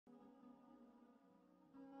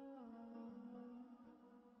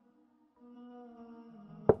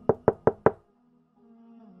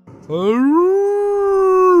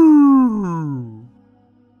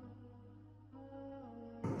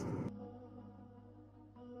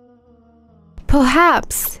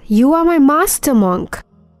Perhaps you are my master monk.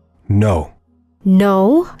 No.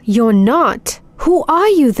 No, you're not. Who are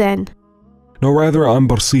you then? No, rather, I'm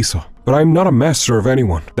Barsisa. But I'm not a master of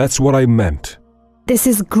anyone. That's what I meant. This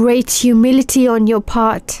is great humility on your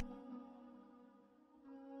part.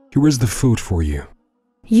 Here is the food for you.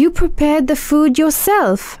 You prepared the food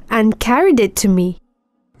yourself and carried it to me.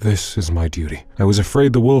 This is my duty. I was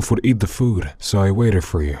afraid the wolf would eat the food, so I waited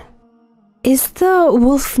for you. Is the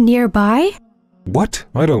wolf nearby? What?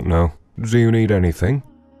 I don't know. Do you need anything?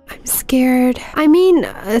 I'm scared. I mean,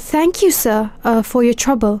 thank you, sir, for your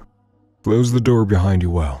trouble. Close the door behind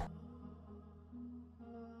you well.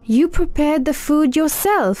 You prepared the food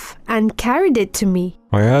yourself and carried it to me.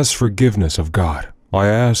 I ask forgiveness of God. I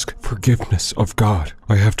ask forgiveness of God.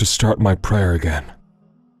 I have to start my prayer again.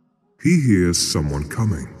 He hears someone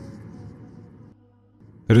coming.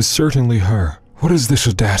 It is certainly her. What is this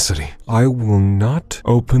audacity? I will not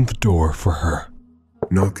open the door for her.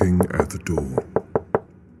 Knocking at the door.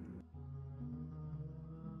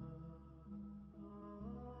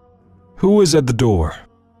 Who is at the door?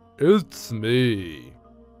 It's me.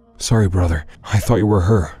 Sorry, brother. I thought you were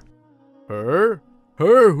her. Her?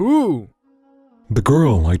 Her who? The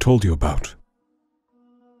girl I told you about.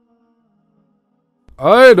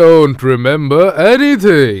 I don't remember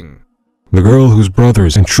anything. The girl whose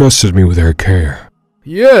brothers entrusted me with her care.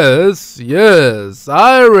 Yes,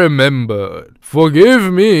 I remembered.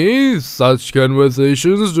 Forgive me, such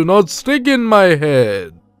conversations do not stick in my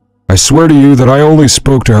head. I swear to you that I only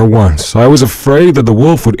spoke to her once. I was afraid that the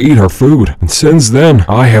wolf would eat her food, and since then,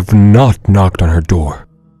 I have not knocked on her door.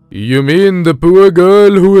 You mean the poor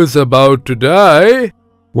girl who is about to die?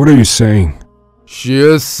 What are you saying? She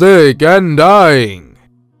is sick and dying.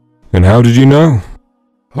 And how did you know?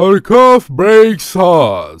 Her cough breaks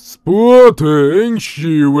hearts. Poor thing,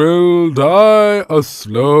 she will die a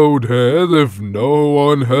slow death if no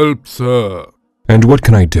one helps her. And what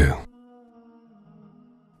can I do?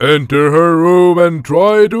 Enter her room and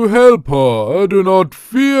try to help her. Do not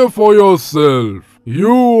fear for yourself.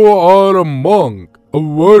 You are a monk, a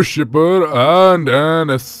worshipper and an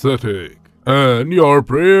ascetic, and your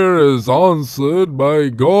prayer is answered by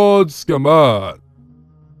God's command.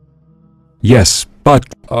 Yes, but...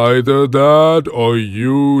 Either that or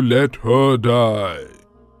you let her die.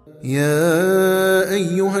 يا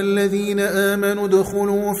أيها الذين آمنوا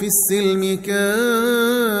ادخلوا في السلم كافة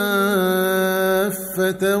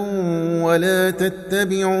ولا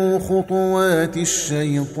تتبعوا خطوات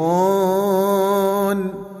الشيطان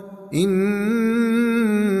إنه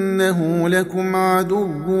لكم عدو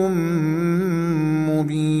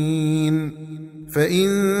مبين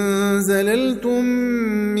فإن زللتم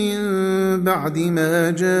من بعد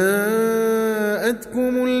ما جاءتكم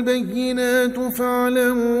البينات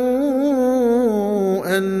فاعلموا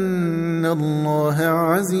أن الله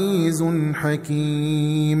عزيز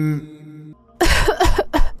حكيم.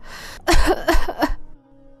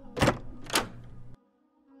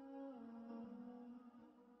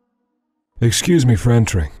 Excuse me for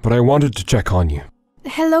entering, but I wanted to check on you.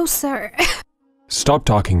 Hello, sir. Stop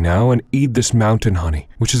talking now and eat this mountain honey,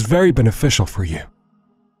 which is very beneficial for you.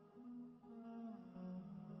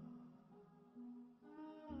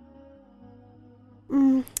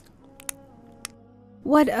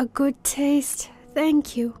 What a good taste.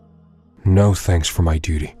 Thank you. No thanks for my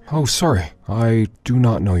duty. Oh, sorry. I do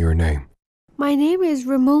not know your name. My name is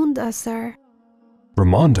Ramonda, sir.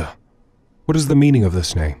 Ramonda? What is the meaning of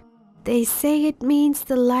this name? They say it means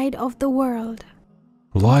the light of the world.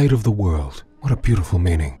 Light of the world. What a beautiful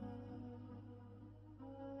meaning.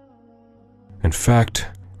 In fact,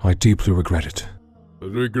 I deeply regret it.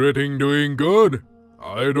 Regretting doing good?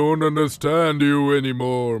 I don't understand you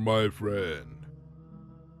anymore, my friend.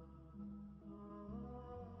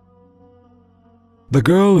 The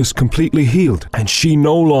girl is completely healed, and she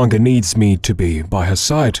no longer needs me to be by her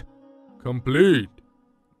side. Complete?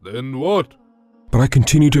 Then what? But I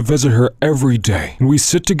continue to visit her every day, and we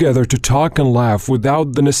sit together to talk and laugh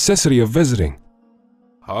without the necessity of visiting.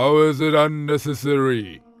 How is it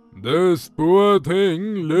unnecessary? This poor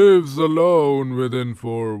thing lives alone within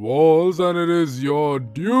four walls, and it is your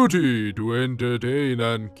duty to entertain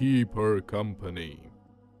and keep her company.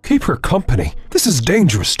 Keep her company? This is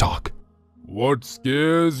dangerous talk. What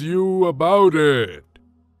scares you about it?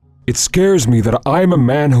 It scares me that I am a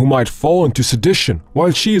man who might fall into sedition,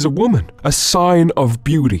 while she is a woman, a sign of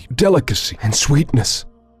beauty, delicacy, and sweetness.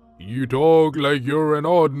 You talk like you're an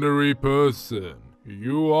ordinary person.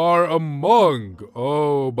 You are a monk,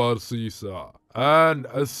 oh Barsisa, and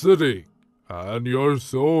ascetic, and your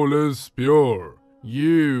soul is pure.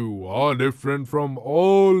 You are different from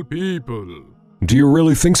all people. Do you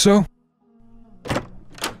really think so?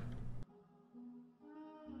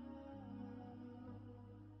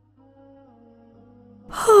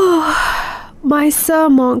 My sir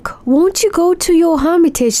monk, won't you go to your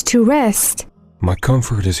hermitage to rest? My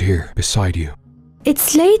comfort is here, beside you.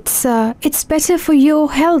 It's late, sir. It's better for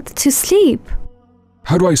your health to sleep.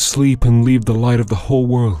 How do I sleep and leave the light of the whole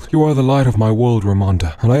world? You are the light of my world,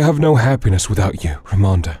 Ramonda, and I have no happiness without you,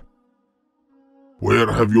 Ramonda.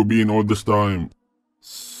 Where have you been all this time?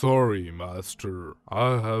 Sorry, master.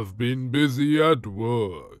 I have been busy at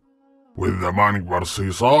work. With the man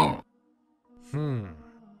Barsisa?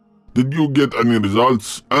 Did you get any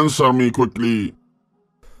results? Answer me quickly.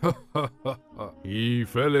 He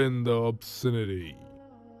fell in the obscenity.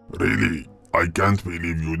 Really? I can't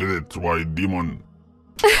believe you did it, white demon.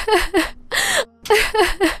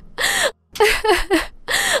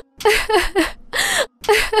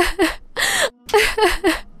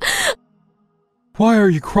 Why are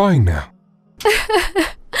you crying now?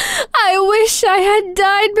 I wish I had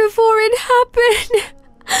died before it happened.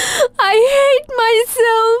 I hate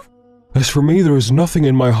myself. As for me, there is nothing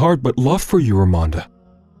in my heart but love for you, Ramonda.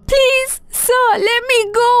 Please, sir, let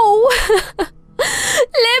me go.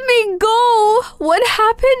 Let me go. What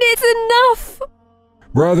happened is enough.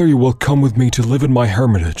 Rather, you will come with me to live in my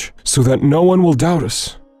hermitage, so that no one will doubt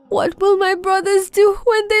us. What will my brothers do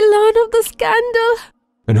when they learn of the scandal?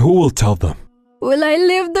 And who will tell them? Will I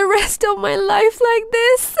live the rest of my life like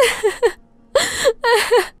this?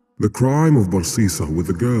 The crime of Barsisa with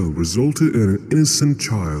the girl resulted in an innocent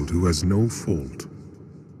child who has no fault.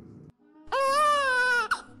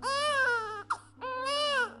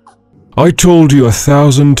 I told you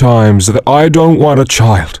 1,000 times that I don't want a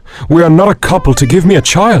child. We are not a couple to give me a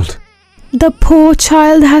child. The poor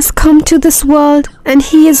child has come to this world, and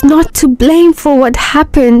he is not to blame for what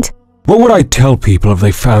happened. What would I tell people if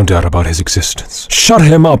they found out about his existence? Shut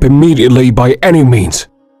him up immediately by any means.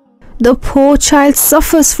 The poor child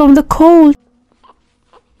suffers from the cold.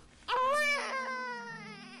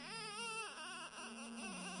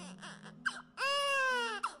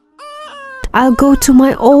 I'll go to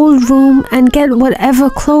my old room and get whatever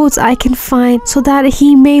clothes I can find so that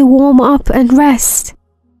he may warm up and rest.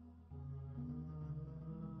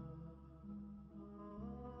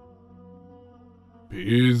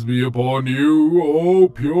 Peace be upon you, O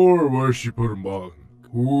pure worshipper monk.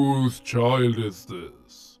 Whose child is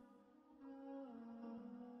this?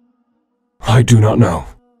 I do not know.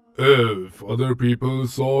 If other people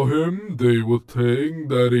saw him, they would think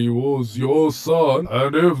that he was your son.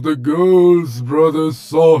 And if the girl's brothers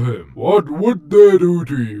saw him, what would they do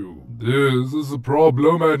to you? This is a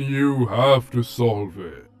problem and you have to solve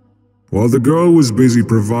it. While the girl was busy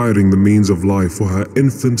providing the means of life for her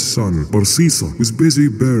infant son, Barsisa was busy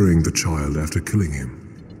burying the child after killing him.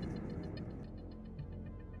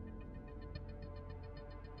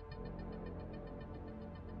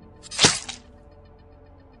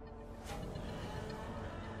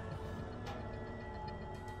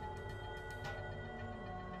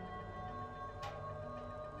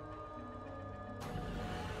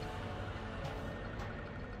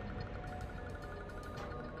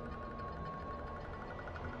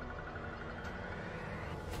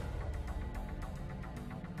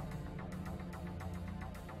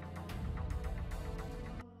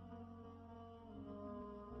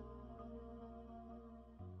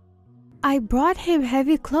 I brought him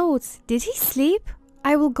heavy clothes. Did he sleep?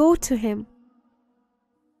 I will go to him.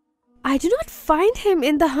 I do not find him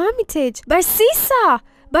in the hermitage. Barsisa!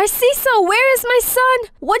 Barsisa, where is my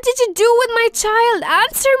son? What did you do with my child?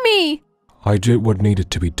 Answer me! I did what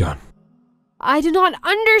needed to be done. I do not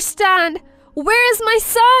understand. Where is my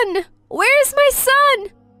son? Where is my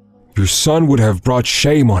son? Your son would have brought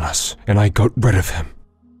shame on us, and I got rid of him.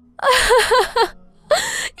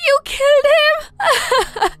 You killed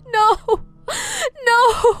him? No,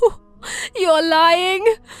 no, you're lying.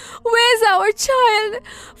 Where's our child?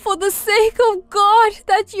 For the sake of God,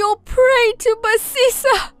 that you'll pray to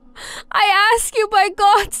Barsisa. I ask you by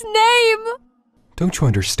God's name. Don't you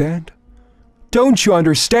understand? Don't you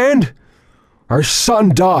understand? Our son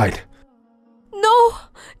died. No,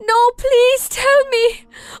 no, please tell me.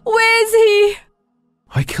 Where is he?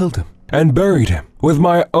 I killed him and buried him with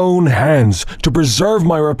my own hands to preserve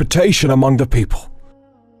my reputation among the people.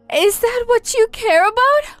 Is that what you care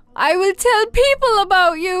about? I will tell people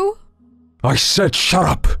about you. I said shut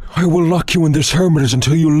up. I will lock you in this hermitage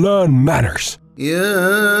until you learn manners.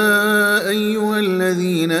 يا أيها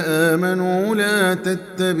الذين آمنوا لا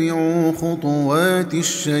تتبعوا خطوات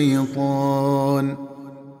الشيطان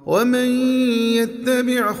ومن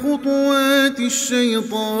يتبع خطوات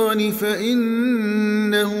الشيطان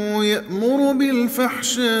فإنه يأمر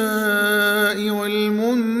بالفحشاء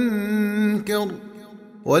والمنكر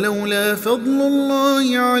ولولا فضل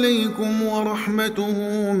الله عليكم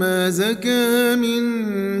ورحمته ما زكى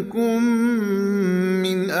منكم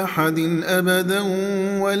من أحد أبدا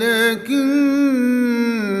ولكن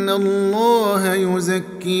الله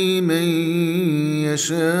يزكي من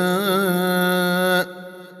يشاء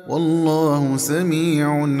والله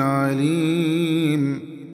سميع عليم.